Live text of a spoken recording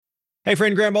Hey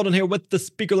friend, Graham Baldwin here with the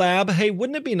Speaker Lab. Hey,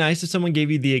 wouldn't it be nice if someone gave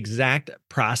you the exact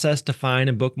process to find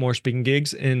and book more speaking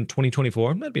gigs in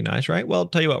 2024? That'd be nice, right? Well, I'll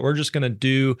tell you what, we're just going to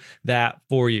do that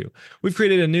for you. We've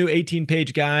created a new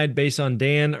 18-page guide based on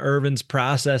Dan Irvin's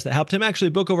process that helped him actually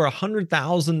book over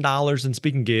 $100,000 in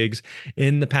speaking gigs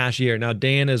in the past year. Now,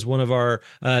 Dan is one of our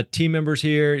team members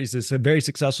here. He's a very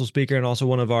successful speaker and also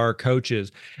one of our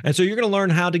coaches. And so you're going to learn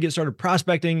how to get started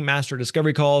prospecting, master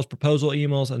discovery calls, proposal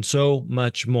emails, and so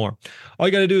much more. All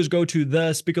you got to do is go to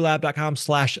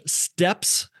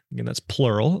thespeakerlab.com/steps. Again, that's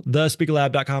plural,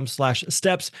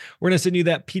 thespeakerlab.com/steps. We're going to send you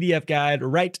that PDF guide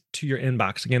right to your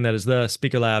inbox. Again, that is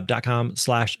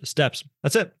thespeakerlab.com/steps.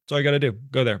 That's it. That's all you got to do.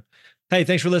 Go there. Hey,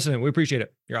 thanks for listening. We appreciate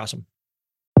it. You're awesome.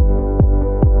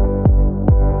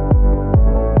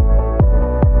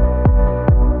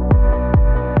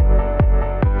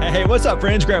 Hey, what's up,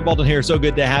 friends? Grant Baldwin here. So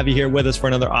good to have you here with us for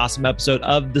another awesome episode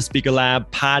of the Speaker Lab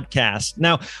podcast.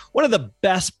 Now, one of the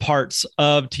best parts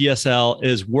of TSL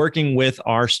is working with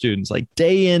our students, like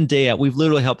day in, day out. We've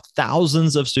literally helped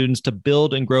thousands of students to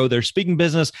build and grow their speaking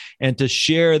business and to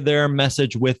share their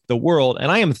message with the world.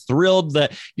 And I am thrilled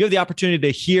that you have the opportunity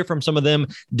to hear from some of them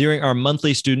during our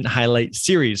monthly student highlight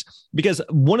series. Because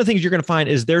one of the things you're going to find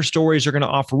is their stories are going to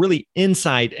offer really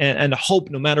insight and hope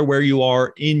no matter where you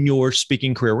are in your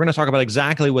speaking career. We're going to talk about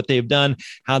exactly what they've done,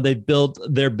 how they've built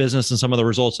their business, and some of the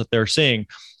results that they're seeing.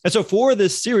 And so for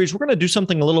this series, we're going to do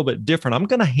something a little bit different. I'm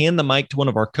going to hand the mic to one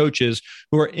of our coaches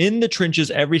who are in the trenches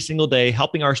every single day,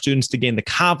 helping our students to gain the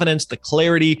confidence, the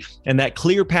clarity, and that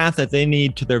clear path that they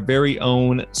need to their very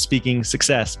own speaking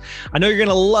success. I know you're going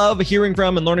to love hearing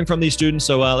from and learning from these students,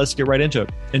 so let's get right into it.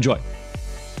 Enjoy.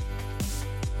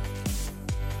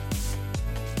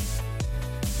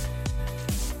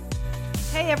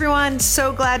 Hey everyone,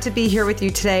 so glad to be here with you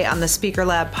today on the Speaker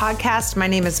Lab podcast. My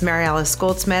name is Mary Alice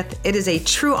Goldsmith. It is a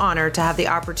true honor to have the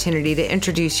opportunity to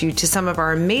introduce you to some of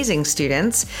our amazing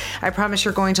students. I promise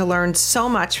you're going to learn so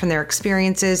much from their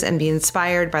experiences and be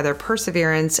inspired by their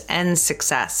perseverance and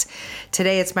success.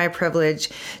 Today, it's my privilege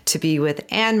to be with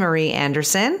Anne-Marie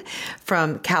Anderson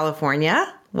from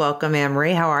California. Welcome,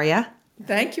 Anne-Marie. How are you?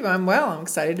 Thank you. I'm well. I'm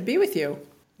excited to be with you.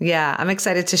 Yeah, I'm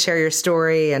excited to share your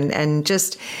story and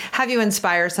just have you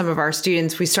inspire some of our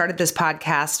students. We started this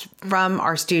podcast from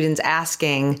our students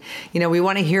asking, we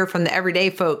want to hear from the everyday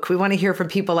folk. We want to hear from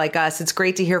people like us. It's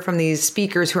great to hear from these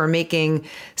speakers who are making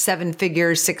 7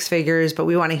 figures, 6 figures, but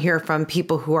we want to hear from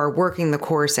people who are working the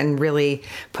course and really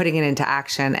putting it into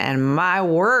action. And my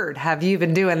word, have you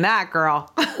been doing that,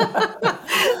 girl?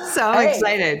 So I'm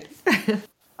excited.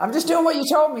 I'm just doing what you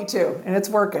told me to, and it's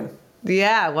working.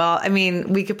 Yeah, well, I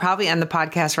mean, we could probably end the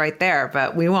podcast right there,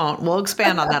 but we won't. We'll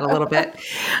expand on that a little bit.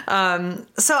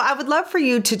 So I would love for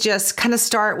you to just kind of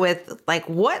start with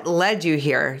what led you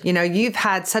here? You've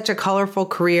had such a colorful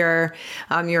career.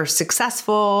 You're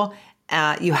successful.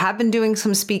 You have been doing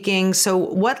some speaking. So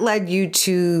what led you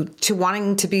to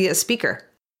wanting to be a speaker?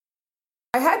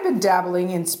 I had been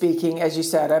dabbling in speaking, as you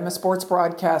said. I'm a sports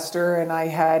broadcaster, and I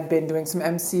had been doing some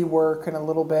MC work and a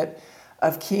little bit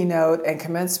of keynote and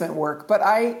commencement work. But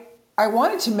I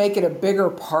wanted to make it a bigger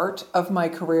part of my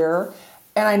career,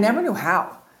 and I never knew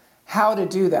how to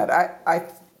do that. I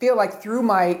feel like through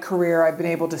my career, I've been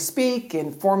able to speak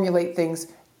and formulate things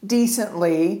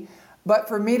decently, but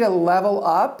for me to level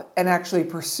up and actually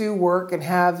pursue work and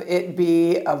have it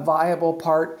be a viable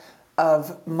part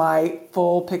of my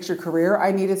full picture career,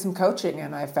 I needed some coaching,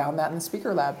 and I found that in the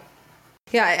Speaker Lab.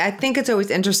 Yeah, I think it's always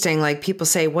interesting. Like people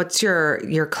say, what's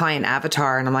your client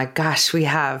avatar? And I'm like, gosh, we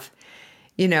have,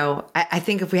 I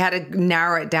think if we had to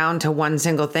narrow it down to one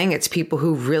single thing, it's people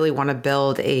who really want to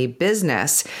build a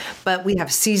business. But we have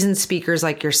seasoned speakers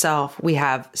like yourself. We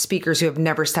have speakers who have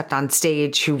never stepped on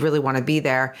stage who really want to be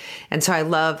there. And so I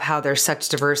love how there's such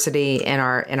diversity in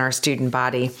our student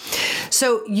body.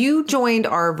 So you joined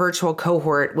our virtual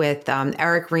cohort with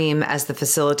Eric Ream as the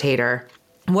facilitator.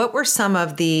 What were some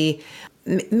of the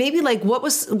what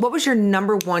was your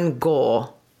number one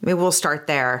goal? Maybe we'll start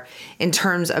there in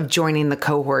terms of joining the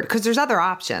cohort, because there's other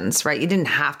options, right? You didn't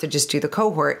have to just do the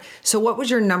cohort. So what was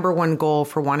your number one goal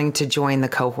for wanting to join the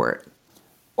cohort?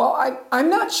 Well, I'm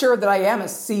not sure that I am a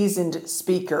seasoned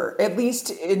speaker, at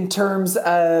least in terms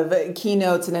of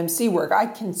keynotes and MC work. I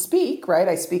can speak, right?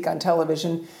 I speak on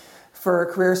television for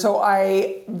a career. So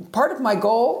part of my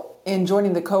goal in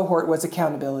joining the cohort was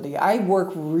accountability. I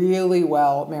work really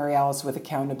well, Mary Alice, with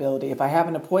accountability. If I have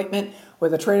an appointment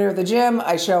with a trainer at the gym,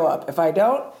 I show up. If I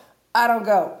don't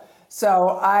go.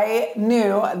 So I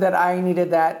knew that I needed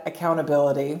that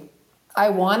accountability. I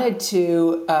wanted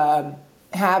to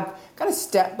have kind of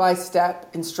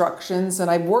step-by-step instructions,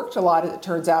 and I've worked a lot, as it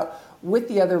turns out, with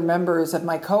the other members of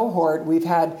my cohort, we've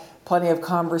had plenty of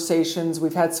conversations.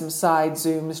 We've had some side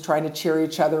Zooms trying to cheer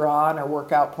each other on or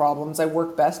work out problems. I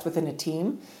work best within a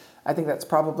team. I think that's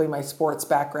probably my sports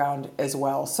background as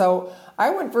well. So I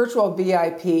went virtual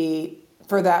VIP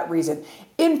for that reason.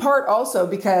 In part also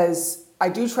because I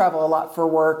do travel a lot for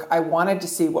work. I wanted to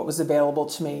see what was available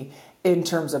to me in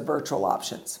terms of virtual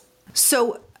options.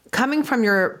 So coming from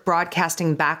your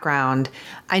broadcasting background,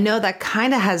 I know that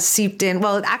kind of has seeped in.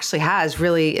 Well, it actually has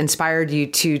really inspired you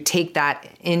to take that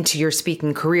into your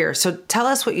speaking career. So tell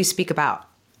us what you speak about.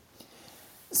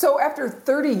 So after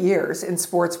 30 years in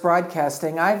sports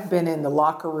broadcasting, I've been in the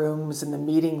locker rooms and the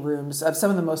meeting rooms of some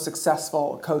of the most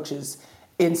successful coaches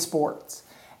in sports.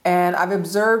 And I've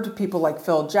observed people like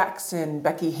Phil Jackson,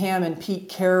 Becky Hammon, Pete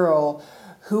Carroll,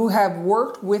 who have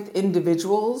worked with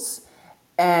individuals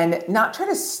and not try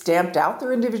to stamp out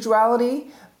their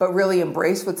individuality, but really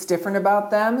embrace what's different about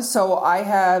them. So I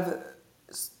have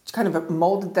kind of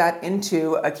molded that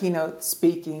into a keynote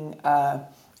speech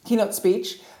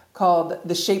called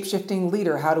The Shape-Shifting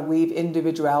Leader, How to Weave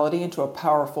Individuality into a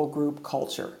Powerful Group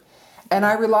Culture. And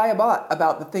I rely a lot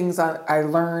about the things I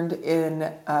learned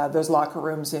in those locker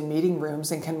rooms and meeting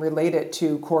rooms and can relate it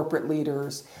to corporate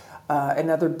leaders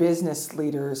and other business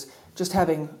leaders, just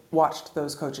having watched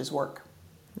those coaches work.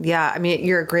 Yeah, I mean,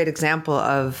 you're a great example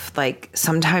of like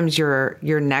sometimes your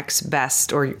next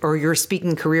best or your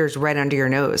speaking career is right under your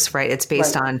nose, right? It's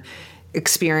based on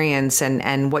experience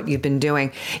and what you've been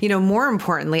doing. You know, more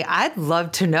importantly, I'd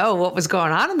love to know what was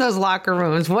going on in those locker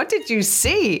rooms. What did you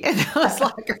see in those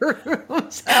locker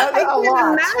rooms? I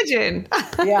can't imagine.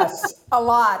 Yes, a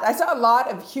lot. I saw a lot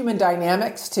of human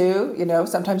dynamics too. You know,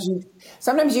 sometimes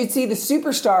you'd see the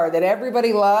superstar that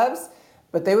everybody loves,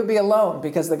 but they would be alone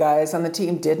because the guys on the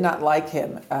team did not like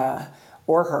him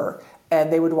or her,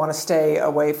 and they would want to stay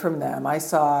away from them. I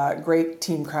saw great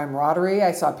team camaraderie.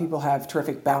 I saw people have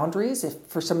terrific boundaries. If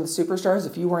for some of the superstars,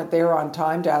 if you weren't there on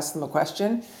time to ask them a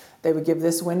question, they would give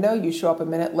this window. You show up a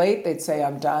minute late, they'd say,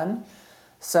 "I'm done."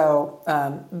 So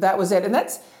that was it. And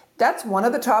that's one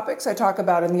of the topics I talk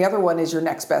about. And the other one is your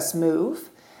next best move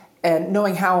and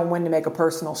knowing how and when to make a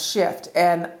personal shift.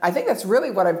 And I think that's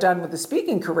really what I've done with the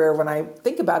speaking career. When I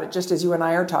think about it, just as you and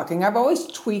I are talking, I've always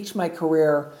tweaked my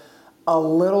career a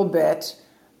little bit,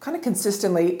 kind of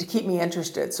consistently to keep me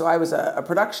interested. So I was a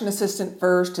production assistant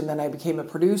first, and then I became a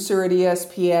producer at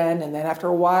ESPN. And then after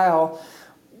a while,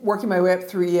 working my way up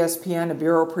through ESPN, a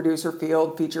bureau producer,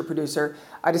 field feature producer,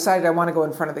 I decided I want to go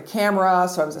in front of the camera.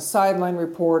 So I was a sideline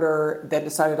reporter, then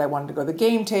decided I wanted to go to the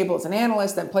game table as an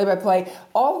analyst, then play-by-play.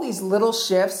 All these little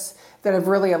shifts that have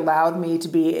really allowed me to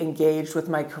be engaged with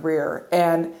my career.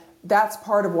 And that's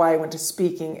part of why I went to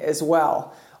speaking as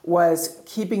well, was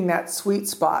keeping that sweet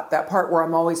spot, that part where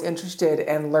I'm always interested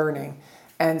and learning.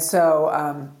 And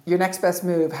so your next best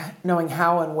move, knowing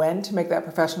how and when to make that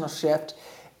professional shift,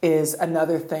 is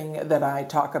another thing that I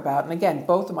talk about. And again,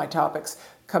 both of my topics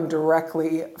come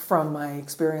directly from my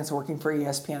experience working for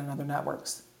ESPN and other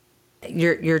networks.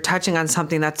 You're touching on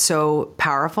something that's so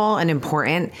powerful and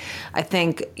important. I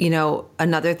think, you know,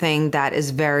 another thing that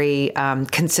is very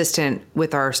consistent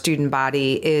with our student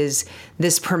body is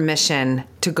this permission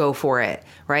to go for it,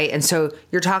 right? And so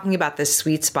you're talking about this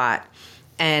sweet spot,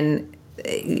 and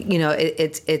you know,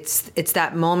 it's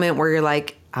that moment where you're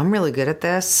like, I'm really good at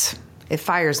this. It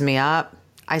fires me up.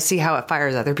 I see how it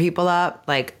fires other people up.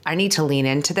 Like, I need to lean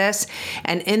into this.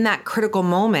 And in that critical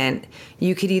moment,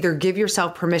 you could either give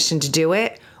yourself permission to do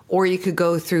it, or you could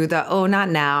go through the, oh, not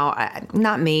now,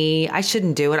 not me, I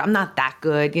shouldn't do it, I'm not that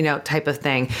good, you know, type of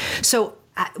thing. So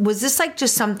was this like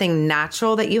just something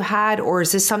natural that you had, or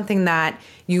is this something that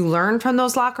you learned from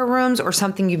those locker rooms, or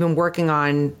something you've been working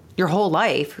on your whole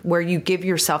life, where you give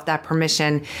yourself that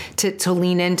permission to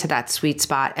lean into that sweet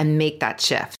spot and make that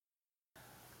shift?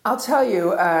 I'll tell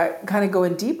you, kind of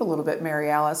going deep a little bit,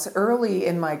 Mary Alice, early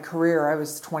in my career, I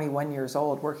was 21 years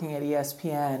old working at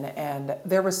ESPN, and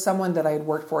there was someone that I had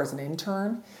worked for as an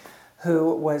intern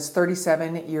who was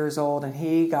 37 years old, and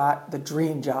he got the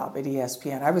dream job at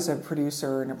ESPN. I was a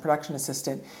producer and a production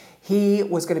assistant. He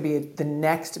was going to be the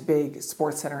next big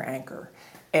SportsCenter anchor.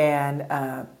 And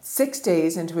 6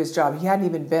 days into his job, he hadn't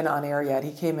even been on air yet.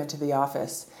 He came into the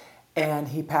office, and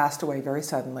he passed away very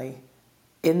suddenly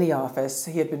in the office.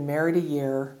 He had been married a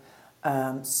year,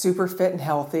 super fit and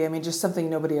healthy. I mean, just something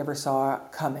nobody ever saw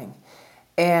coming.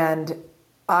 And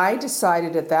I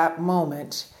decided at that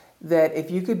moment that if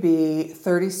you could be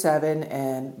 37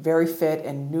 and very fit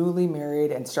and newly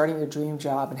married and starting your dream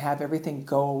job and have everything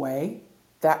go away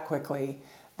that quickly,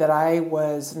 that I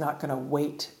was not going to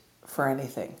wait for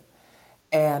anything.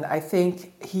 And I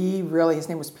think his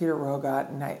name was Peter Rogat,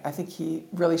 and I think he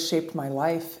really shaped my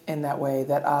life in that way,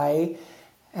 that I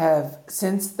have,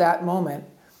 since that moment,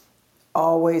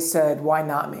 always said, why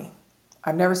not me?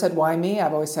 I've never said, why me?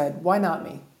 I've always said, why not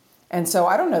me? And so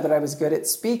I don't know that I was good at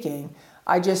speaking.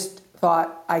 I just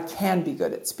thought I can be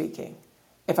good at speaking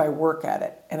if I work at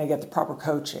it and I get the proper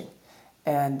coaching.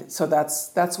 And so that's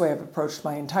the way I've approached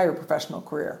my entire professional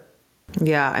career.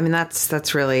 Yeah, I mean,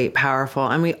 that's really powerful.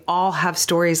 And we all have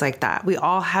stories like that. We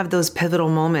all have those pivotal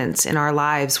moments in our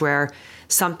lives where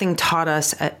something taught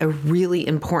us a really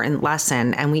important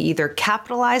lesson, and we either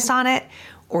capitalized on it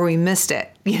or we missed it,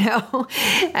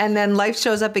 and then life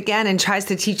shows up again and tries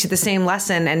to teach you the same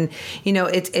lesson. And,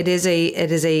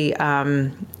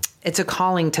 it's a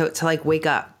calling to like wake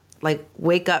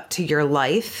up to your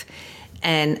life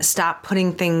and stop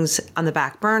putting things on the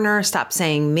back burner. Stop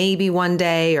saying maybe one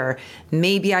day, or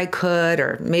maybe I could,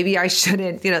 or maybe I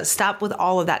shouldn't, stop with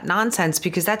all of that nonsense,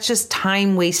 because that's just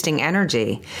time wasting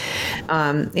energy.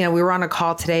 We were on a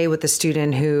call today with a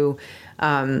student who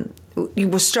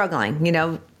was struggling,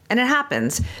 and it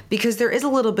happens because there is a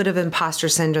little bit of imposter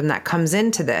syndrome that comes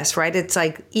into this, right? It's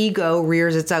like ego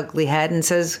rears its ugly head and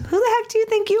says, who the heck do you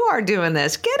think you are doing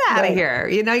this? Get out of here.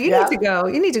 You need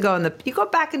to go you go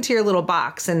back into your little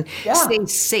box and stay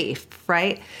safe.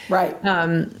 Right. Right.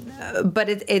 But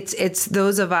it's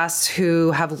those of us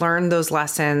who have learned those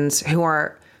lessons, who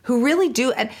really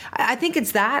do. And I think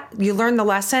it's that you learn the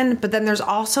lesson, but then there's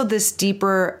also this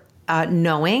deeper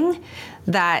knowing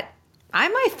that I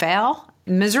might fail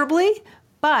miserably,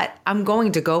 but I'm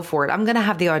going to go for it. I'm going to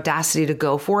have the audacity to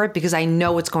go for it because I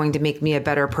know it's going to make me a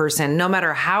better person, no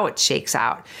matter how it shakes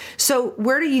out. So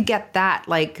where do you get that?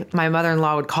 Like my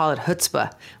mother-in-law would call it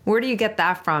chutzpah. Where do you get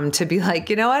that from to be like,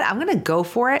 you know what, I'm going to go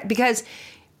for it? Because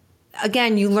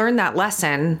again, you learn that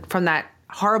lesson from that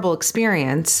horrible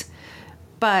experience,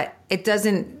 but it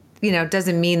doesn't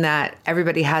mean that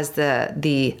everybody has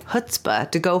the chutzpah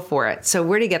to go for it. So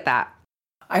where do you get that?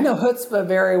 I know chutzpah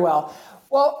very well.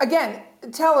 Well, again,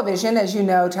 television, as you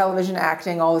know, television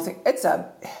acting, all this thing, it's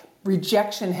a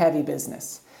rejection-heavy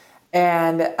business.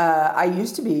 And I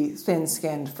used to be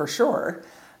thin-skinned for sure,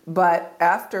 but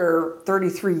after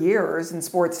 33 years in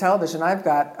sports television, I've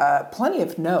got plenty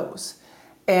of no's.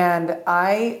 And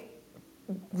I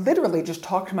literally just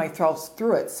talked myself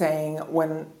through it, saying,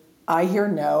 when I hear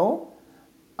no,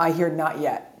 I hear not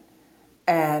yet.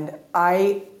 And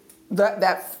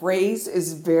that phrase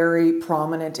is very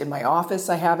prominent in my office.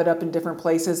 I have it up in different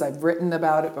places. I've written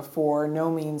about it before.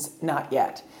 No means not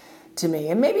yet to me.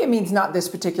 And maybe it means not this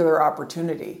particular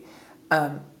opportunity.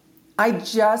 The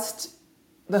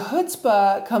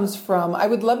chutzpah comes from, I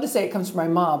would love to say it comes from my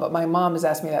mom, but my mom has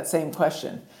asked me that same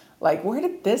question. Like, where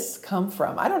did this come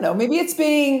from? I don't know. Maybe it's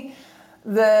being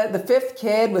the fifth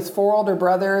kid with four older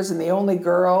brothers and the only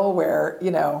girl where,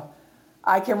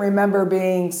 I can remember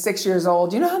being 6 years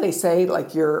old. You know how they say,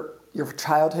 like, your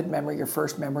childhood memory, your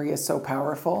first memory is so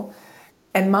powerful?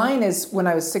 And mine is when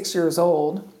I was 6 years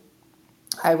old,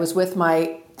 I was with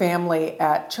my family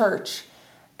at church,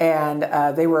 and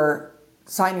they were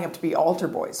signing up to be altar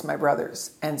boys, my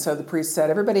brothers. And so the priest said,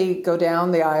 everybody go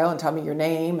down the aisle and tell me your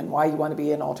name and why you want to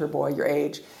be an altar boy, your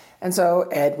age. And so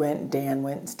Ed went, and Dan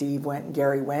went, and Steve went, and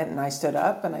Gary went, and I stood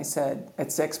up and I said,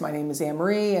 at 6, my name is Anne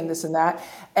Marie, and this and that.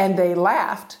 And they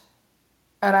laughed.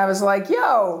 And I was like,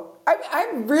 yo,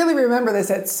 I really remember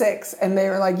this at 6. And they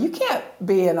were like, you can't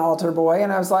be an altar boy.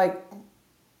 And I was like,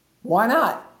 why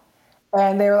not?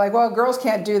 And they were like, well, girls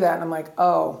can't do that. And I'm like,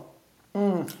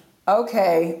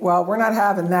 okay, well, we're not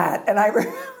having that. And I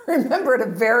remember at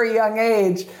a very young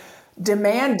age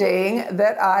demanding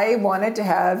that I wanted to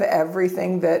have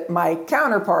everything that my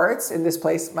counterparts, in this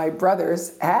place, my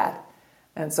brothers, had.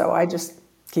 And so I just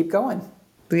keep going.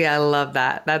 Yeah, I love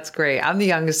that. That's great. I'm the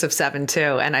youngest of 7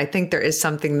 too. And I think there is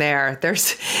something there.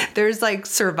 There's like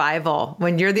survival.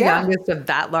 When you're the youngest of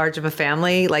that large of a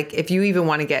family, like if you even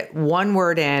want to get one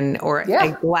word in or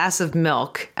a glass of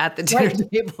milk at the dinner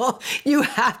table, you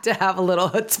have to have a little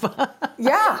chutzpah.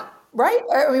 Yeah. Right?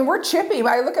 I mean, we're chippy.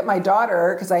 I look at my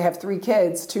daughter, because I have 3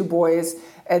 kids, 2 boys,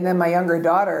 and then my younger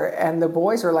daughter, and the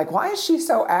boys are like, why is she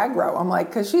so aggro? I'm like,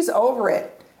 because she's over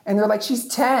it. And they're like, she's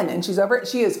 10 and she's over it.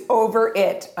 She is over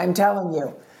it. I'm telling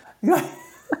you.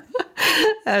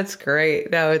 That's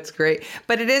great. No, it's great.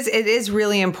 But it is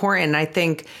really important. I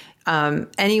think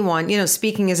anyone,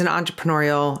 speaking is an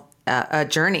entrepreneurial a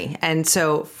journey. And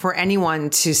so for anyone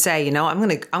to say, I'm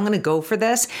going to go for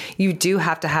this, you do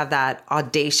have to have that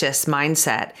audacious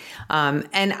mindset.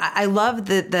 And I love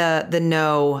the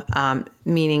no,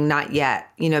 meaning not yet,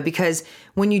 because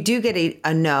when you do get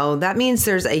a no, that means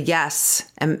there's a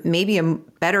yes, and maybe a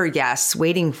better yes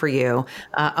waiting for you,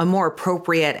 a more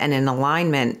appropriate and in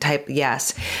alignment type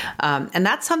yes. And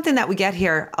that's something that we get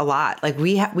here a lot. Like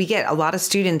we get a lot of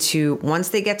students who, once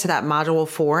they get to that module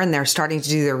 4 and they're starting to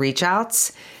do their reach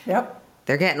outs, Yep.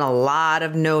 they're getting a lot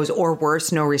of no's, or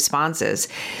worse, no responses.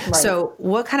 Right. So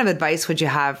what kind of advice would you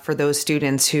have for those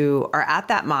students who are at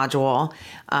that module?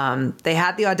 They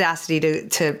had the audacity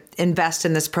to invest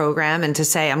in this program and to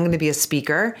say, I'm going to be a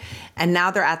speaker. And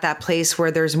now they're at that place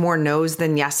where there's more no's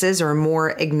than yeses, or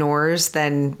more ignores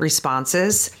than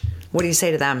responses. What do you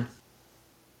say to them?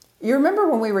 You remember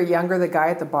when we were younger, the guy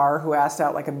at the bar who asked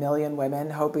out like 1 million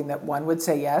women, hoping that one would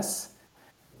say yes?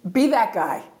 Be that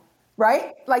guy.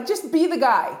 Right? Like, just be the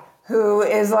guy who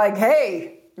is like,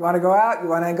 hey, you want to go out? You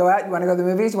want to go out? You want to go to the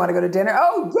movies? You want to go to dinner?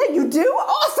 Oh, yeah, you do?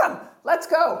 Awesome. Let's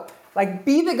go. Like,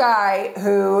 be the guy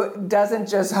who doesn't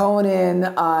just hone in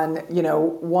on,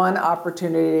 one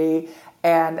opportunity.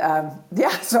 And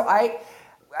so I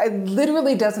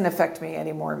literally doesn't affect me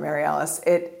anymore, Mary Alice.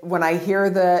 When I hear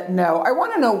the no, I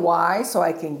want to know why so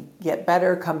I can get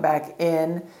better, come back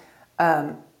in.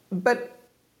 But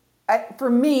for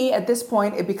me, at this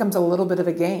point, it becomes a little bit of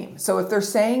a game. So if they're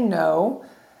saying no,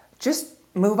 just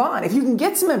move on. If you can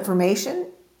get some information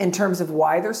in terms of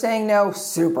why they're saying no,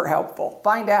 super helpful.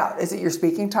 Find out. Is it your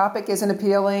speaking topic isn't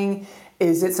appealing?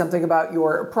 Is it something about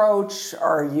your approach?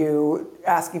 Are you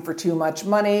asking for too much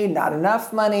money, not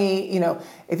enough money?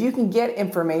 If you can get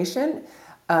information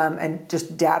and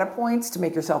just data points to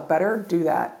make yourself better, do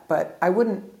that. But I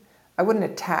wouldn't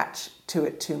attach to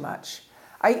it too much.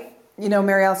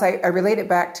 Mary Alice, I relate it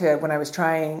back to when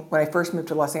I first moved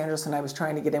to Los Angeles and I was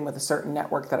trying to get in with a certain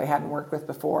network that I hadn't worked with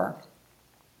before.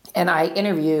 And I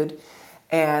interviewed,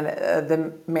 and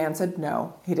the man said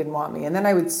no, he didn't want me. And then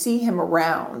I would see him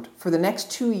around for the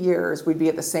next 2 years. We'd be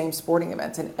at the same sporting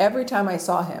events. And every time I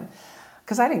saw him,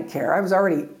 because I didn't care, I was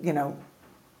already,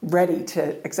 ready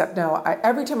to accept no.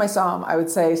 Every time I saw him, I would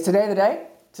say, is today the day?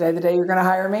 Today the day you're going to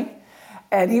hire me?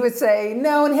 And he would say,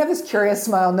 no, and he had this curious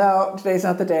smile, no, today's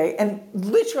not the day. And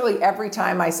literally every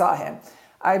time I saw him,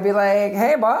 I'd be like,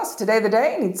 hey, boss, today the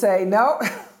day? And he'd say, no.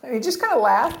 And he'd just kind of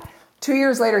laugh. 2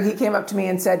 years later, he came up to me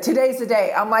and said, today's the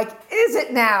day. I'm like, is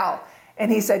it now?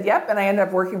 And he said, yep. And I ended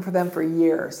up working for them for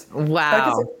years.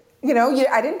 Wow.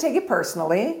 I didn't take it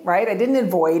personally, right? I didn't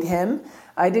avoid him.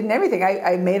 I didn't everything.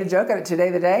 I made a joke out of today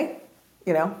the day,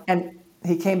 and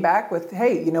he came back with,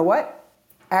 hey, you know what?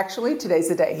 Actually, today's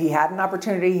the day. He had an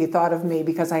opportunity. He thought of me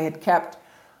because I had kept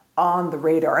on the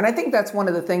radar. And I think that's one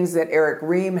of the things that Eric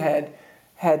Ream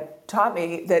had taught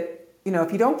me, that,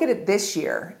 if you don't get it this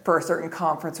year for a certain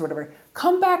conference or whatever,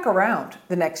 come back around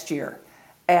the next year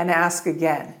and ask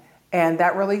again. And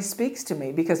that really speaks to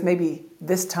me, because maybe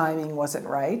this timing wasn't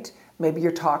right. Maybe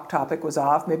your topic was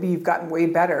off. Maybe you've gotten way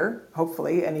better,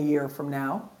 hopefully, in a year from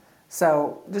now.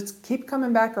 So just keep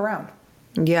coming back around.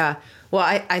 Yeah. Well,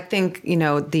 I think,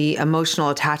 the emotional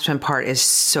attachment part is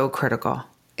so critical.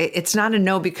 It's not a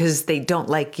no because they don't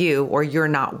like you or you're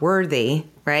not worthy,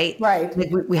 right? Right. Like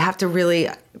we have to really,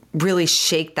 really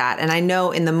shake that. And I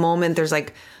know in the moment there's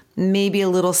like maybe a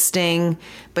little sting,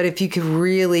 but if you could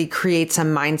really create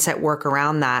some mindset work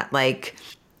around that, like,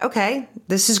 okay,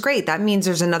 this is great. That means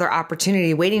there's another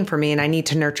opportunity waiting for me and I need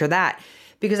to nurture that.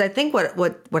 Because I think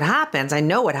what happens, I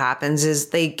know what happens, is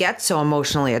they get so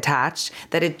emotionally attached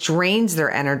that it drains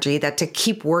their energy, that to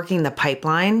keep working the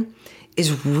pipeline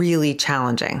is really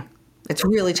challenging. It's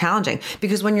really challenging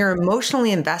because when you're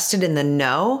emotionally invested in the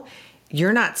no,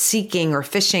 you're not seeking or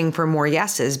fishing for more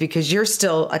yeses because you're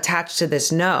still attached to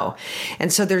this no.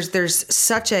 And so there's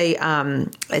such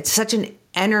it's such an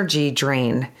energy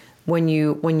drain when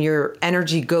your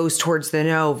energy goes towards the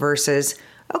no versus,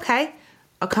 okay,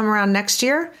 I'll come around next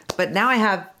year, but now I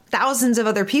have thousands of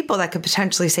other people that could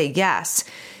potentially say yes.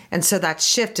 And so that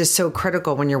shift is so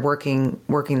critical when you're working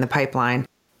the pipeline.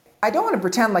 I don't want to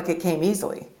pretend like it came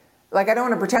easily. Like, I don't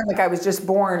want to pretend like I was just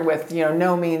born with,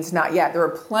 no means not yet. There were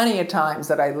plenty of times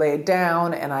that I laid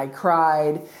down and I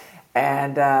cried,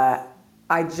 and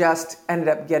I just ended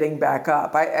up getting back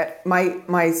up.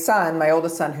 My son, my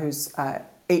oldest son, who's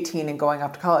 18 and going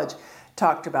off to college,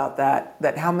 talked about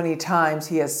that how many times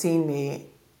he has seen me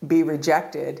be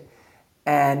rejected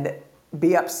and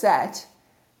be upset,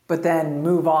 but then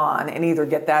move on and either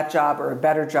get that job or a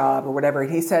better job or whatever.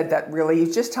 And he said that really, he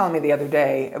was just telling me the other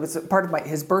day, it was part of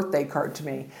his birthday card to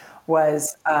me,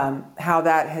 was how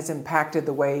that has impacted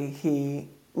the way he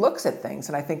looks at things.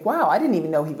 And I think, wow, I didn't even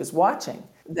know he was watching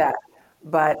that.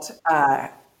 But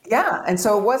yeah, and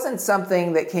so it wasn't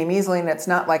something that came easily, and it's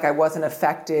not like I wasn't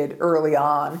affected early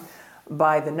on.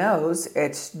 by the nose.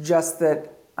 It's just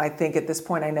that I think at this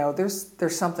point I know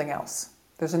there's something else.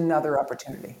 There's another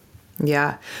opportunity.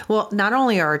 Yeah. Well, not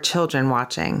only are our children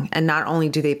watching, and not only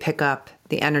do they pick up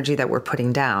the energy that we're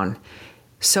putting down,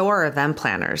 so are event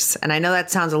planners. And I know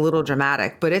that sounds a little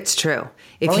dramatic, but it's true.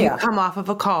 If you come off of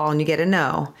a call and you get a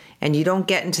no, and you don't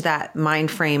get into that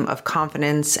mind frame of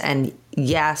confidence and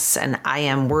yes, and I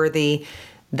am worthy,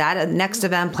 that next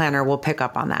event planner will pick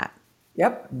up on that.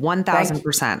 Yep.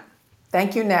 1,000%.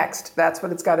 Thank you, next. That's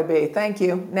what it's got to be. Thank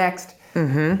you, next.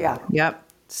 Mm-hmm. Yeah. Yep.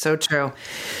 So true.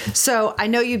 So I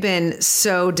know you've been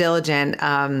so diligent.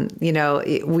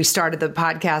 We started the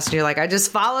podcast and you're like, I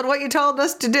just followed what you told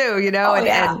us to do,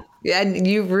 and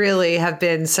you really have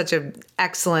been such an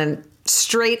excellent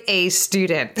straight A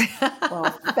student. Well,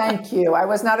 thank you. I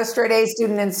was not a straight A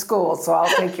student in school, so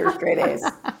I'll take your straight A's.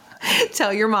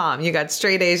 Tell your mom you got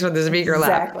straight A's from the Speaker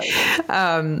Lab.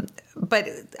 Exactly. But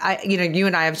you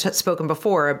and I have spoken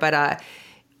before, but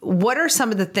what are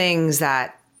some of the things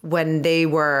that when they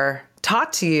were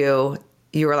taught to you,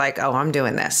 you were like, oh, I'm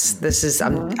doing this.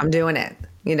 I'm doing it.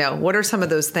 What are some of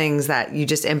those things that you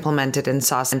just implemented and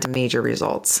saw some major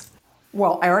results?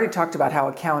 Well, I already talked about how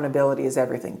accountability is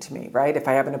everything to me, right? If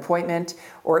I have an appointment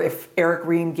or if Eric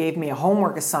Ream gave me a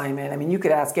homework assignment, I mean, you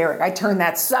could ask Eric. I turned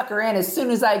that sucker in as soon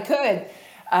as I could.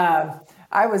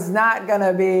 I was not going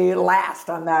to be last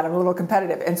on that. I'm a little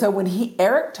competitive. And so when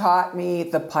Eric taught me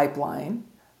the pipeline,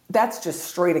 that's just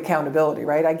straight accountability,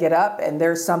 right? I get up and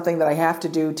there's something that I have to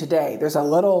do today. There's a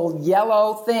little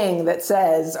yellow thing that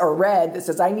says, or red, that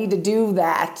says, I need to do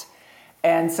that.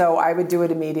 And so I would do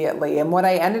it immediately. And what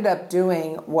I ended up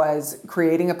doing was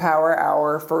creating a power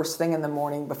hour first thing in the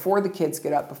morning before the kids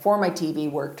get up, before my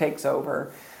TV work takes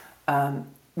over,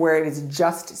 where it is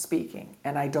just speaking.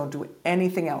 And I don't do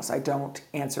anything else. I don't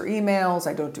answer emails.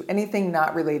 I don't do anything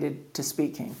not related to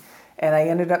speaking. And I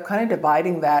ended up kind of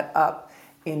dividing that up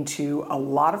into a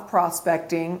lot of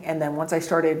prospecting. And then once I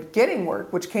started getting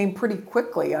work, which came pretty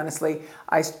quickly, honestly,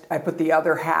 I put the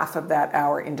other half of that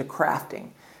hour into crafting,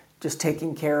 just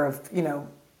taking care of,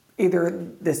 either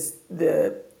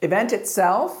the event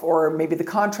itself or maybe the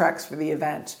contracts for the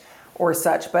event or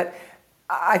such. But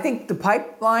I think the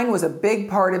pipeline was a big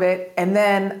part of it. And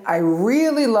then I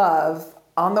really love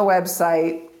on the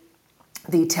website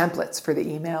the templates for the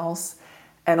emails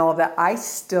and all of that. I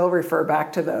still refer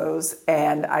back to those.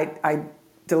 And I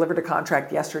delivered a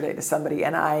contract yesterday to somebody,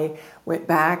 and I went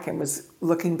back and was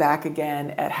looking back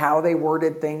again at how they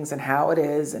worded things and how it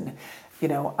is. And,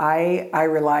 I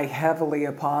rely heavily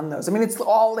upon those. I mean, it's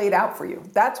all laid out for you.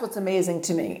 That's what's amazing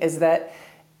to me, is that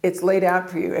it's laid out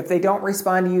for you. If they don't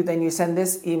respond to you, then you send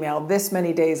this email this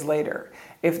many days later.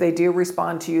 If they do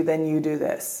respond to you, then you do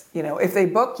this. If they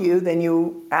book you, then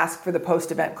you ask for the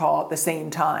post-event call at the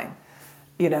same time.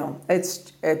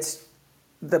 It's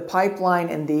the pipeline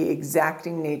and the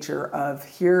exacting nature of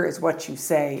here is what you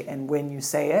say and when you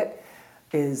say it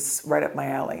is right up my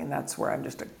alley. And that's where I'm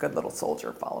just a good little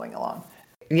soldier following along.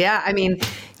 Yeah, I mean,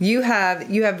 you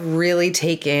have really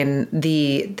taken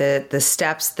the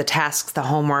steps, the tasks, the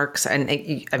homeworks, and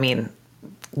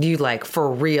you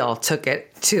for real took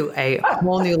it to a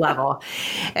whole new level.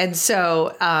 And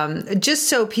so just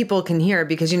so people can hear,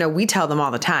 because, we tell them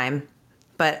all the time,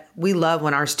 but we love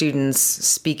when our students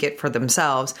speak it for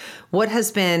themselves. What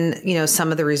has been, some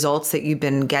of the results that you've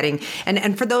been getting?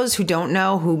 And for those who don't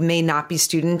know, who may not be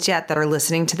students yet that are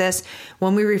listening to this,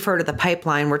 when we refer to the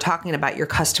pipeline, we're talking about your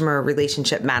customer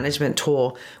relationship management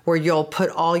tool, where you'll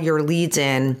put all your leads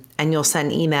in and you'll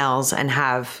send emails and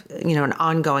have, an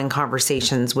ongoing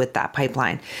conversations with that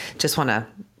pipeline. Just want to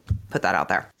put that out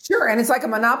there. Sure. And it's like a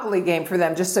Monopoly game for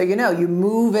them, just so you know. You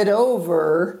move it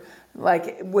over.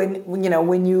 Like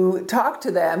when you talk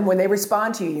to them, when they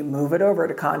respond to you, you move it over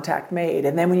to contact made.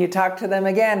 And then when you talk to them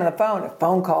again on the phone, a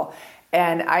phone call.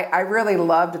 And I really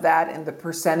loved that, and the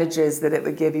percentages that it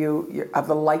would give you of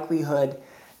the likelihood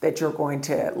that you're going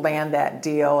to land that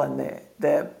deal, and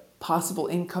the possible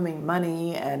incoming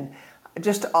money, and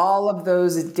just all of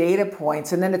those data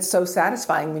points. And then it's so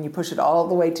satisfying when you push it all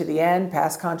the way to the end,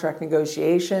 past contract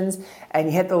negotiations, and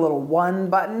you hit the little one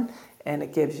button, and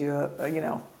it gives you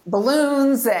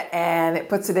balloons, and it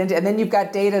puts it into, and then you've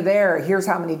got data there. Here's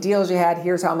how many deals you had.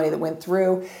 Here's how many that went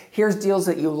through. Here's deals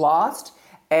that you lost.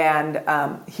 And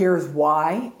here's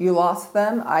why you lost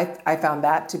them. I found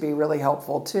that to be really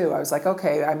helpful too. I was like,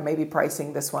 okay, I'm maybe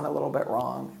pricing this one a little bit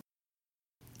wrong.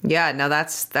 Yeah, no,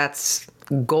 that's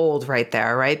gold right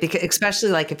there, right? Because especially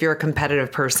like if you're a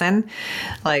competitive person,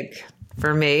 like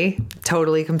for me,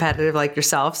 totally competitive like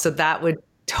yourself. So that would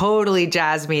totally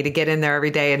jazz me to get in there every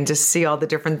day and just see all the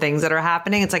different things that are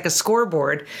happening. It's like a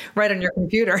scoreboard right on your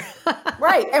computer.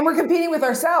 Right. And we're competing with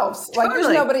ourselves. Like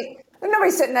Totally. there's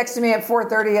nobody sitting next to me at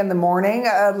 4:30 in the morning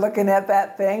looking at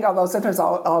that thing. Although sometimes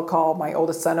I'll call my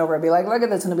oldest son over and be like, look at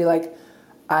this. And he'll be like,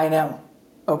 I know.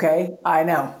 Okay. I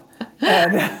know.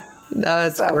 And No,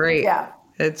 that's great. Yeah.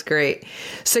 It's great.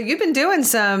 So you've been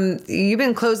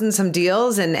closing some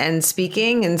deals and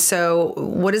speaking. And so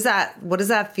what does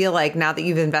that feel like now that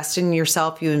you've invested in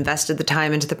yourself, you invested the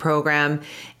time into the program,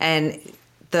 and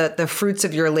the fruits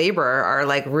of your labor are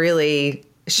like really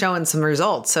showing some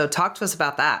results. So talk to us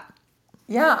about that.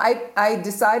 Yeah, I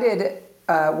decided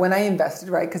when I invested,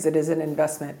 right, because it is an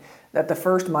investment, that the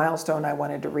first milestone I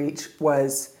wanted to reach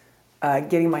was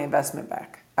getting my investment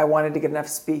back. I wanted to get enough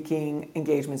speaking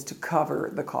engagements to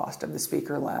cover the cost of the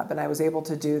speaker lab. And I was able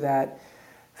to do that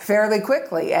fairly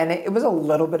quickly. And it was a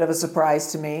little bit of a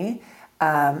surprise to me.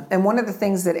 And one of the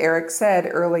things that Eric said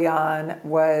early on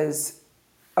was,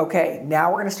 okay,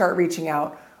 now we're going to start reaching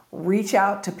out. Reach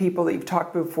out to people that you've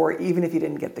talked to before, even if you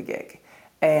didn't get the gig.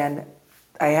 And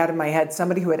I had in my head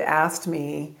somebody who had asked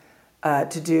me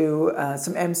to do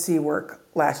some MC work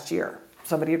last year.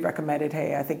 Somebody had recommended,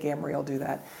 hey, I think Anne-Marie will do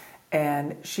that.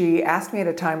 And she asked me at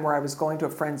a time where I was going to a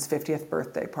friend's 50th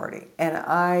birthday party. And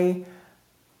I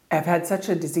have had such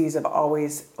a disease of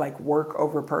always like work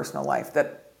over personal life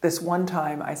that this one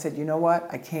time I said, you know what,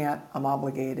 I can't, I'm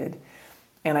obligated.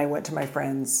 And I went to my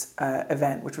friend's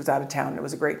event, which was out of town. It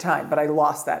was a great time, but I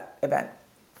lost that event.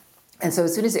 And so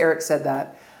as soon as Eric said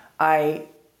that, I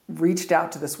reached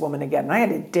out to this woman again. And I had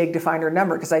to dig to find her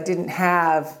number because I didn't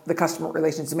have the customer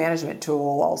relations management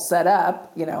tool all set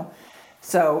up, you know.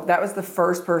 So that was the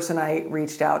first person I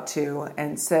reached out to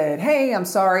and said, hey, I'm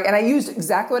sorry. And I used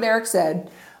exactly what Eric said.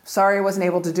 Sorry I wasn't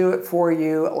able to do it for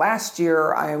you last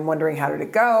year. I'm wondering, how did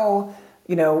it go?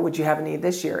 You know, would you have a need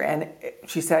this year? And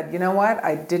she said, you know what?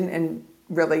 I didn't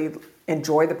really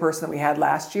enjoy the person that we had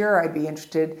last year. I'd be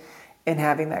interested in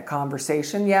having that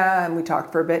conversation. Yeah, and we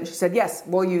talked for a bit. And she said, yes,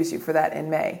 we'll use you for that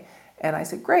in May. And I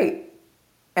said, great.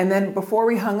 And then before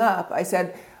we hung up, I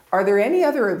said, are there any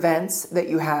other events that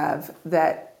you have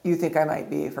that you think I might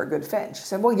be for a good fit? And she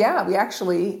said, well, yeah, we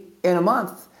actually, in a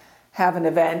month, have an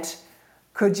event.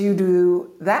 Could you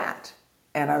do that?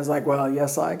 And I was like, well,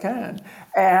 yes, I can.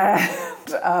 And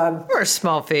For a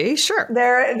small fee, sure.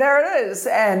 there it is.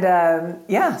 And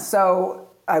yeah, so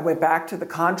I went back to the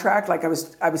contract. Like I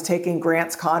was taking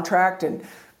Grant's contract and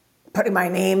putting my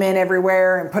name in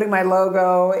everywhere and putting my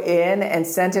logo in and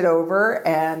sent it over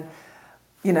and,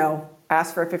 you know,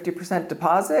 asked for a 50%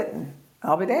 deposit, and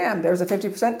I'll be damned, there's a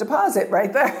 50% deposit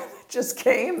right there. It just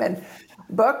came and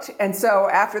booked. And so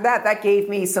after that, that gave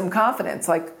me some confidence.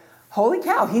 Like, holy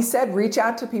cow, he said reach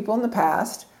out to people in the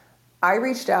past. I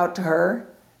reached out to her.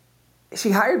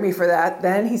 She hired me for that.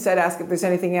 Then he said ask if there's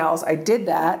anything else. I did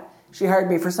that. She hired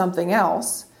me for something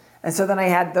else. And so then I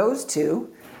had those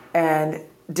two and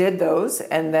did those.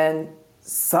 And then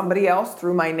somebody else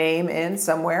threw my name in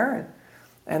somewhere.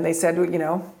 And they said, you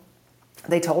know,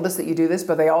 they told us that you do this,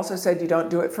 but they also said you don't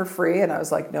do it for free. And I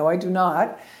was like, no, I do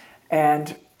not.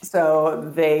 And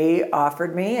so they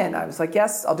offered me, and I was like,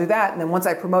 yes, I'll do that. And then once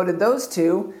I promoted those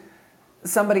two,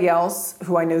 somebody else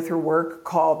who I knew through work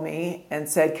called me and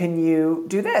said, can you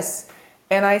do this?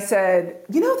 And I said,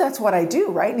 you know, that's what I do,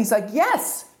 right? And he's like,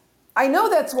 yes, I know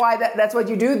that's why that's what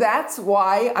you do. That's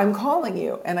why I'm calling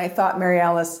you. And I thought, Mary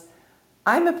Alice,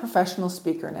 I'm a professional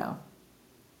speaker now.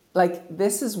 Like,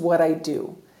 this is what I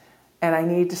do. And I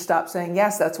need to stop saying,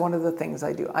 yes, that's one of the things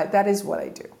I do. That is what I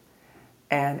do.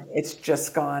 And it's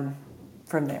just gone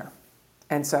from there.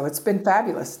 And so it's been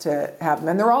fabulous to have them.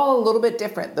 And they're all a little bit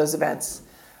different, those events.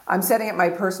 I'm setting up my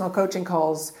personal coaching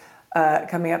calls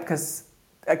coming up because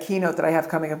a keynote that I have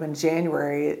coming up in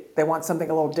January, they want something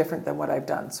a little different than what I've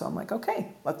done. So I'm like, okay,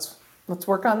 let's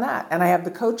work on that. And I have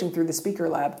the coaching through the Speaker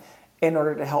Lab in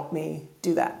order to help me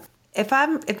do that.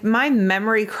 If my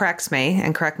memory corrects me,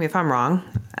 and correct me if I'm wrong,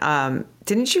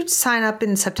 didn't you sign up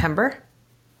in September?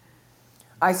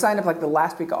 I signed up like the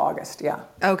last week of August, yeah.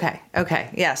 Okay.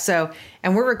 Yeah, so,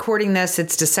 and we're recording this,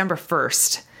 it's December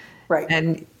 1st. Right.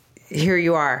 And here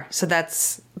you are. So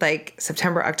that's like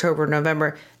September, October,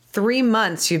 November, 3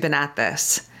 months you've been at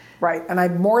this. Right, and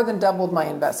I've more than doubled my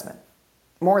investment.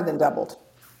 More than doubled.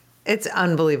 It's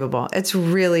unbelievable. It's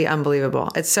really unbelievable.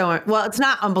 It's so, well, it's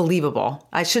not unbelievable.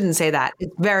 I shouldn't say that.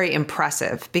 It's very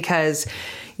impressive because,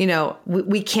 you know,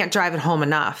 we can't drive it home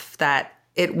enough that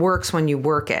it works when you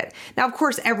work it. Now, of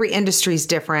course, every industry is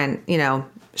different, you know,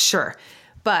 sure,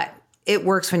 but it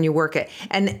works when you work it.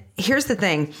 And here's the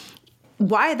thing.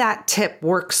 why that tip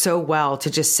works so well to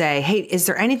just say, hey, is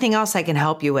there anything else I can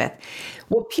help you with?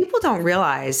 What people don't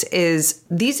realize is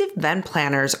these event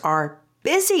planners are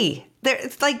busy.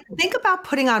 It's like, think about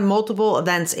putting on multiple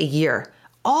events a year,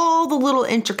 all the little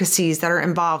intricacies that are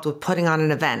involved with putting on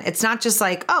an event. It's not just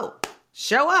like, oh,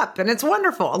 show up and it's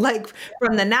wonderful. Like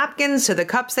from the napkins to the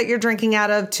cups that you're drinking out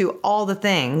of to all the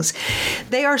things.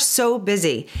 They are so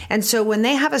busy. And so when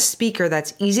they have a speaker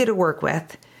that's easy to work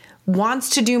with, wants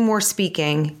to do more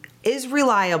speaking, is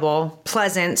reliable,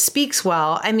 pleasant, speaks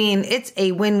well, I mean, it's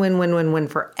a win-win-win-win-win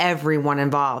for everyone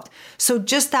involved. So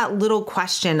just that little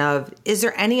question of, is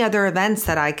there any other events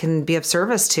that I can be of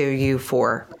service to you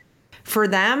for? For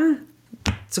them,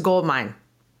 it's a gold mine.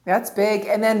 That's big.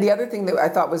 And then the other thing that I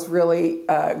thought was really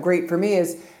great for me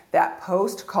is that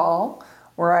post call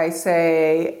where I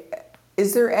say,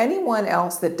 is there anyone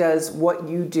else that does what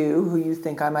you do who you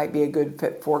think I might be a good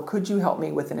fit for? Could you help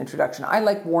me with an introduction? I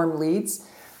like warm leads.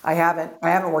 I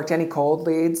haven't worked any cold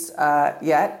leads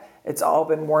yet. It's all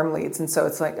been warm leads. And so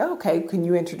it's like, oh, okay, can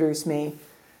you introduce me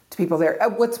to people there?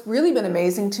 What's really been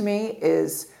amazing to me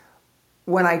is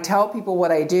when I tell people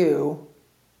what I do,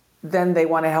 then they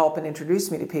want to help and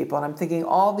introduce me to people. And I'm thinking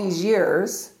all these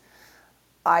years,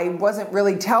 I wasn't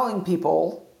really telling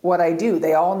people what I do.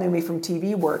 They all knew me from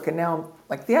TV work. And now I'm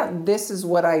like, yeah, this is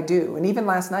what I do. And even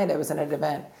last night I was at an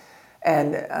event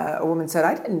and a woman said,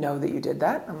 I didn't know that you did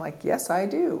that. I'm like, yes, I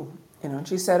do. And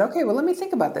she said, okay, well, let me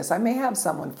think about this. I may have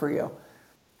someone for you.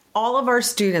 All of our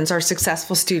students, our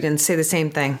successful students, say the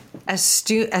same thing. As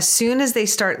soon as they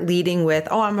start leading with,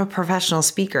 oh, I'm a professional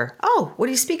speaker. Oh, what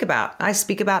do you speak about? I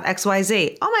speak about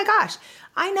XYZ. Oh my gosh,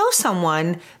 I know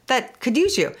someone that could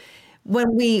use you.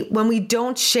 When we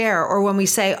don't share, or when we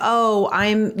say, oh,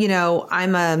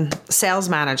 I'm a sales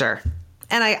manager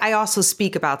and I also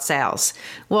speak about sales.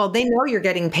 Well, they know you're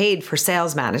getting paid for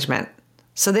sales management.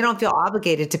 So they don't feel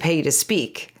obligated to pay you to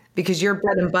speak, because you're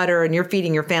bread and butter and you're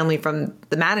feeding your family from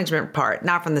the management part,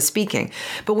 not from the speaking.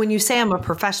 But when you say I'm a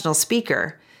professional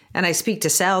speaker and I speak to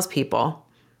salespeople,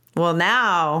 well,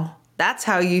 now that's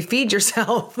how you feed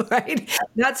yourself, right?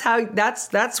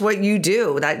 That's what you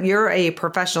do, that you're a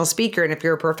professional speaker. And if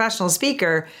you're a professional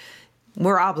speaker,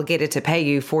 we're obligated to pay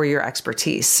you for your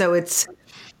expertise. So it's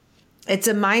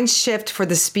a mind shift for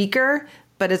the speaker,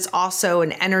 but it's also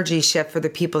an energy shift for the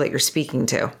people that you're speaking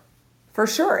to. For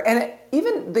sure. And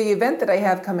even the event that I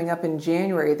have coming up in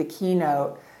January, the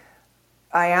keynote,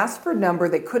 I asked for a number.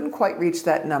 They couldn't quite reach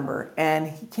that number. And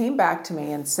he came back to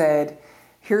me and said,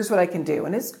 here's what I can do.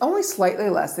 And it's only slightly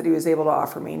less that he was able to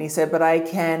offer me. And he said, but I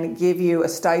can give you a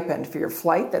stipend for your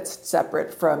flight that's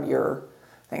separate from your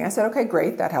thing. I said, okay,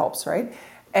 great. That helps, right?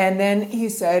 And then he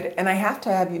said, and I have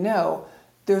to have you know,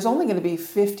 there's only going to be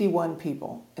 51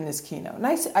 people in this keynote. And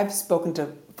I've spoken to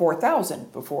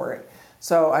 4,000 before it.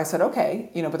 So I said,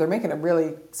 okay, but they're making a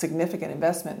really significant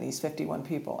investment in these 51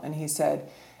 people. And he said,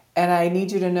 and I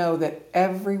need you to know that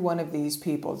every one of these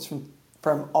people is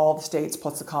from all the states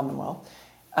plus the Commonwealth.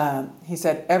 He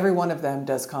said, every one of them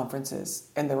does conferences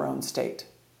in their own state.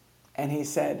 And he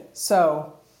said,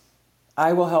 so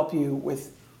I will help you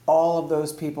with all of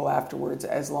those people afterwards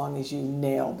as long as you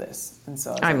nail this. And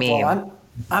so I mean, well,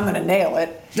 I'm going to nail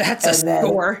it. That's a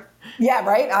score. Yeah,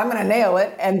 right. I'm going to nail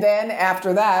it. And then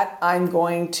after that, I'm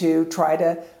going to try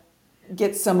to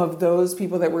get some of those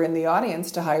people that were in the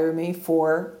audience to hire me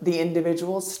for the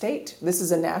individual state. This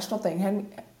is a national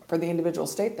thing for the individual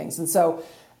state things. And so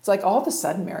it's like all of a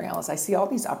sudden, Mary Alice, I see all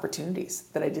these opportunities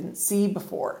that I didn't see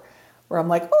before where I'm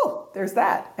like, oh, there's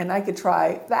that. And I could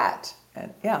try that.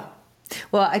 And yeah.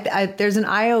 Well, there's an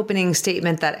eye-opening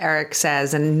statement that Eric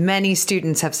says, and many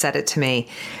students have said it to me,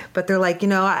 but they're like,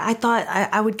 I thought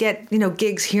I would get,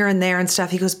 gigs here and there and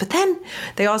stuff. He goes, but then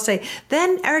they all say,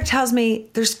 then Eric tells me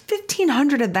there's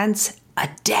 1,500 events a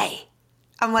day.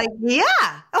 I'm like,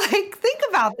 yeah, think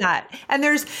about that. And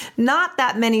there's not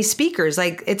that many speakers.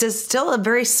 It's still a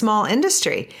very small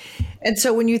industry. And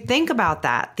so when you think about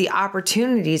that, the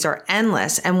opportunities are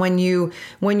endless. And when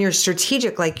you're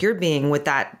strategic, like you're being with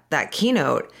that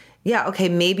keynote, yeah, okay,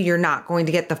 maybe you're not going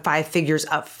to get the 5 figures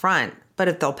up front, but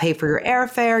if they'll pay for your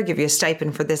airfare, give you a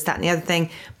stipend for this, that, and the other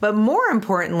thing. But more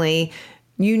importantly,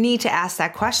 you need to ask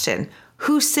that question,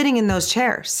 who's sitting in those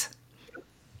chairs?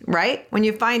 Right? When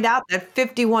you find out that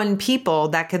 51 people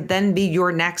that could then be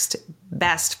your next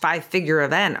best 5-figure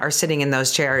event are sitting in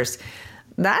those chairs,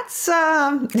 that's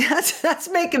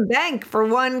making bank for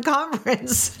one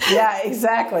conference. Yeah,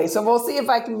 exactly. So we'll see if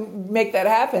I can make that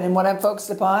happen. And what I'm focused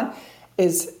upon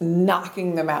is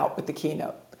knocking them out with the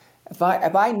keynote. If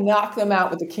I knock them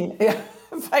out with the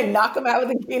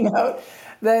keynote,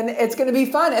 then it's going to be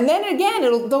fun. And then again,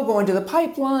 they'll go into the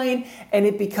pipeline and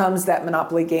it becomes that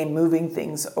Monopoly game, moving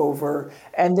things over.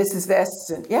 And this is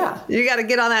this. And yeah. You got to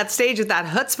get on that stage with that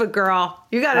chutzpah, girl.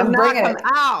 You got to knock bringing them it.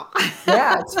 out.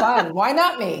 Yeah, it's fun. Why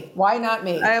not me? Why not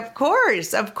me? Of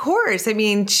course. I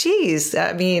mean, geez.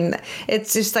 I mean,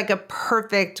 it's just like a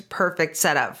perfect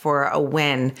setup for a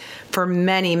win for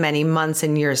many, many months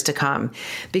and years to come,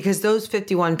 because those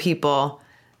 51 people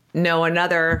know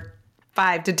another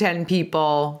 5 to 10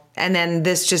 people. And then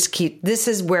this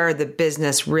is where the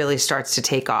business really starts to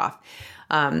take off.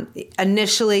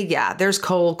 Initially, yeah, there's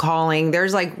cold calling.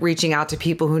 There's like reaching out to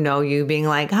people who know you, being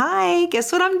like, hi,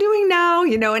 guess what I'm doing now?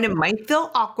 And it might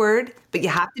feel awkward, but you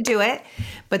have to do it.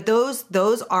 But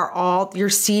those are all, you're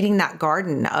seeding that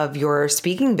garden of your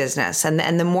speaking business.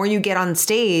 And the more you get on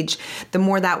stage, the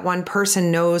more that one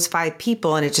person knows 5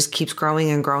 people, and it just keeps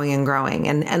growing and growing and growing.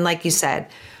 And like you said,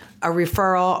 a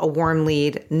referral, a warm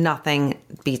lead, nothing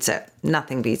beats it.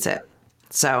 Nothing beats it.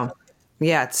 So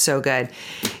yeah, it's so good.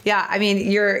 Yeah, I mean,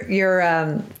 you're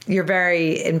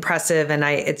very impressive, and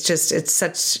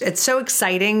it's so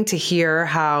exciting to hear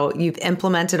how you've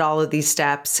implemented all of these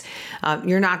steps.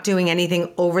 You're not doing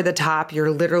anything over the top. You're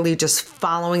literally just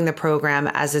following the program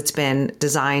as it's been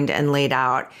designed and laid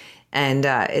out. And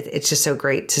it's just so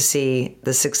great to see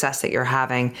the success that you're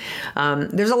having.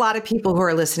 There's a lot of people who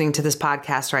are listening to this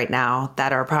podcast right now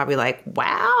that are probably like,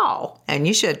 wow, and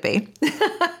you should be.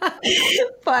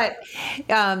 But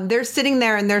they're sitting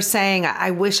there and they're saying,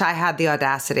 I wish I had the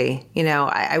audacity.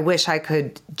 I wish I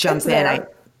could jump in.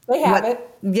 They have it.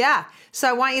 Yeah. So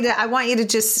I want you to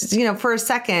just, for a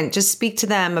second, just speak to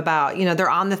them about, they're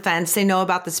on the fence. They know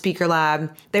about the Speaker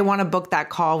Lab. They want to book that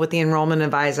call with the enrollment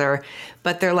advisor,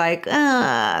 but they're like,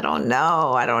 I don't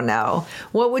know.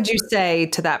 What would you say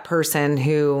to that person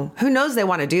who knows they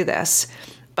want to do this,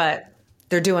 but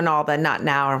they're doing all the not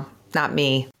now, not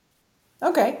me?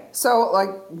 Okay. So like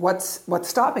what's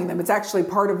stopping them? It's actually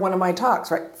part of one of my talks,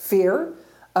 right? Fear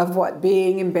of what?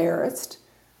 Being embarrassed.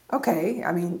 Okay.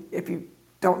 I mean, if you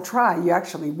don't try, you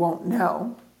actually won't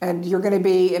know. And you're going to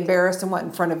be embarrassed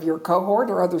in front of your cohort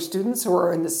or other students who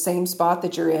are in the same spot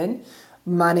that you're in.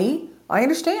 Money, I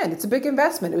understand. It's a big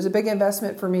investment. It was a big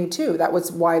investment for me too. That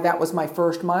was why that was my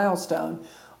first milestone,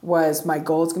 was my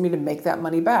goal is going to be to make that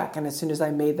money back. And as soon as I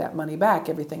made that money back,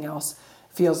 everything else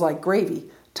feels like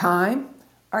gravy. Time,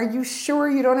 are you sure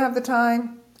you don't have the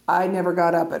time? I never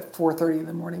got up at 4:30 in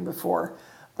the morning before.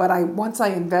 But once I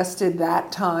invested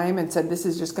that time and said, this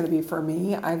is just going to be for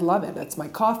me, I love it. It's my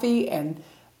coffee, and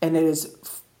it is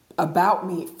about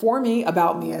me, for me,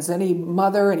 about me. As any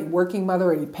mother, any working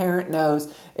mother, any parent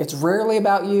knows, it's rarely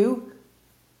about you.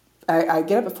 I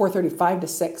get up at 4:30, 5 to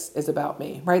 6 is about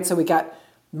me, right? So we got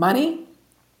money,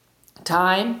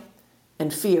 time,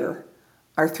 and fear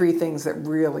are 3 things that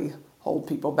really hold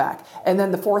people back. And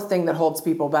then the 4th thing that holds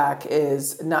people back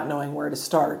is not knowing where to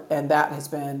start. And that has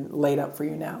been laid up for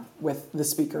you now with the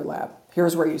Speaker Lab.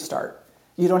 Here's where you start.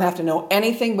 You don't have to know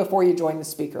anything before you join the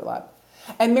Speaker Lab.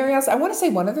 And Mary Alice, I want to say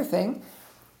one other thing.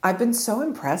 I've been so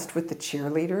impressed with the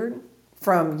cheerleader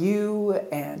from you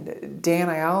and Dan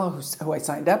Ayala, who I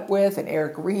signed up with, and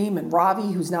Eric Ream and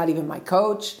Ravi, who's not even my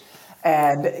coach.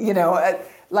 And,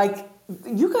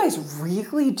 you guys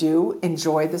really do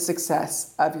enjoy the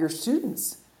success of your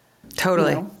students.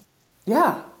 Totally.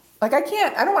 Yeah. Like I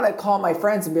don't want to call my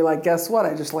friends and be like, guess what?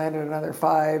 I just landed another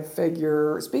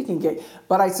 5-figure speaking gig.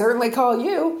 But I certainly call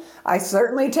you. I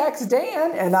certainly text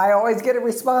Dan, and I always get a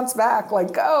response back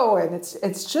like, go. And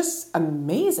it's just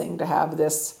amazing to have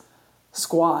this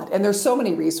squad. And there's so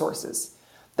many resources.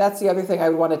 That's the other thing I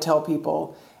would want to tell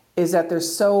people, is that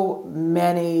there's so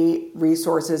many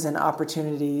resources and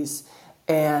opportunities,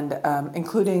 and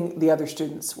including the other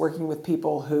students, working with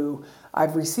people who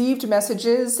I've received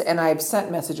messages and I've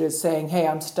sent messages saying, hey,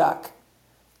 I'm stuck.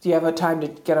 Do you have a time to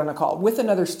get on a call with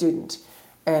another student?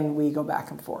 And we go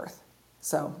back and forth.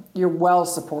 So you're well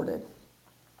supported.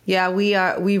 Yeah,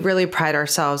 we really pride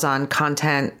ourselves on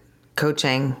content,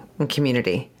 coaching, and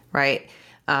community, right?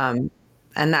 And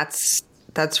that's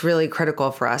really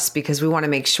critical for us, because we want to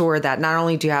make sure that not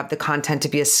only do you have the content to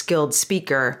be a skilled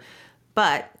speaker,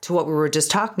 but to what we were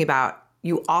just talking about,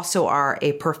 you also are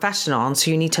a professional. And so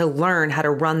you need to learn how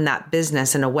to run that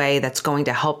business in a way that's going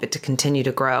to help it to continue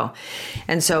to grow.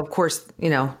 And so, of course,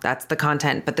 that's the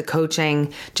content, but the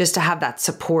coaching, just to have that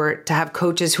support, to have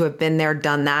coaches who have been there,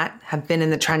 done that, have been in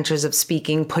the trenches of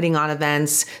speaking, putting on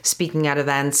events, speaking at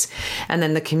events. And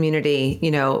then the community,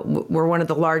 we're one of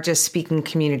the largest speaking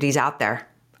communities out there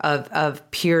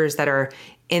of peers that are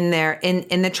in there,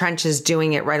 in the trenches,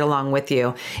 doing it right along with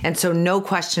you. And so no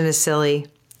question is silly.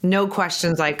 No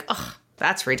questions like, oh,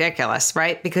 that's ridiculous,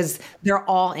 right? Because they're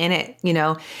all in it,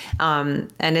 and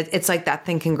it's like that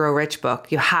Think and Grow Rich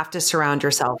book. You have to surround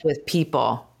yourself with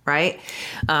people, right?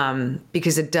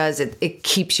 Because it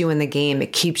keeps you in the game.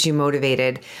 It keeps you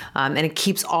motivated. And it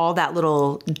keeps all that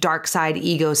little dark side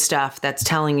ego stuff that's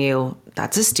telling you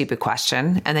that's a stupid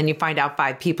question. And then you find out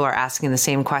 5 people are asking the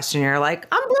same question. And you're like,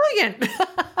 I'm brilliant.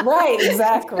 Right,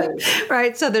 exactly.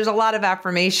 Right. So there's a lot of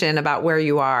affirmation about where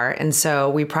you are. And so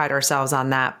we pride ourselves on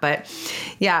that. But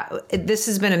yeah, this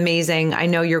has been amazing. I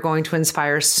know you're going to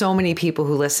inspire so many people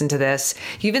who listen to this.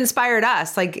 You've inspired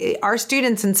us. Like, our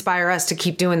students inspire us to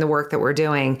keep doing the work that we're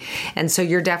doing. And so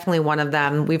you're definitely one of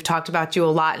them. We've talked about you a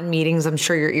lot in meetings. I'm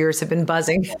sure your ears have been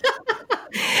buzzing.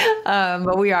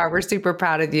 But we're super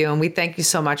proud of you. And we thank you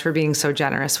so much for being so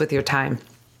generous with your time.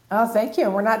 Oh, thank you.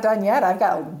 And we're not done yet. I've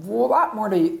got a lot more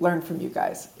to learn from you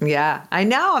guys. Yeah, I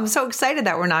know. I'm so excited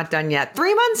that we're not done yet.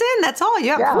 3 months in, that's all. We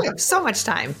have so much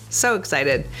time. So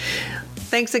excited.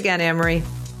 Thanks again, Anne-Marie.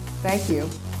 Thank you.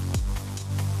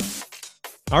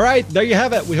 All right, there you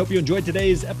have it. We hope you enjoyed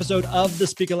today's episode of the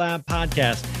Speaker Lab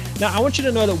podcast. Now, I want you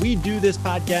to know that we do this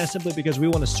podcast simply because we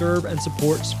want to serve and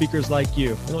support speakers like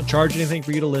you. We don't charge anything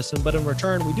for you to listen, but in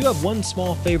return, we do have one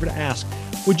small favor to ask.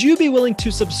 Would you be willing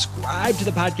to subscribe to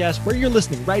the podcast where you're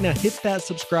listening right now? Hit that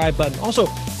subscribe button. Also,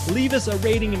 leave us a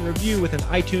rating and review within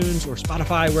iTunes or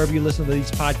Spotify, wherever you listen to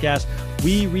these podcasts.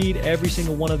 We read every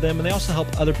single one of them, and they also help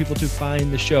other people to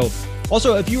find the show.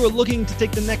 Also, if you are looking to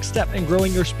take the next step in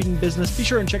growing your speaking business, be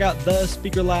sure and check out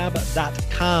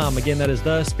thespeakerlab.com. Again, that is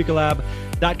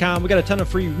thespeakerlab.com. We got a ton of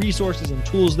free resources and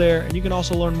tools there, and you can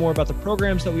also learn more about the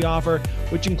programs that we offer,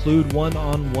 which include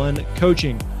one-on-one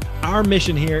coaching. Our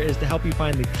mission here is to help you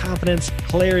find the confidence,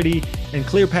 clarity, and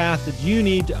clear path that you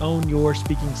need to own your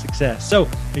speaking success. So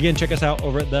again, check us out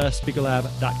over at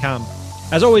thespeakerlab.com.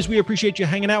 As always, we appreciate you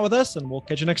hanging out with us, and we'll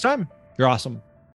catch you next time. You're awesome.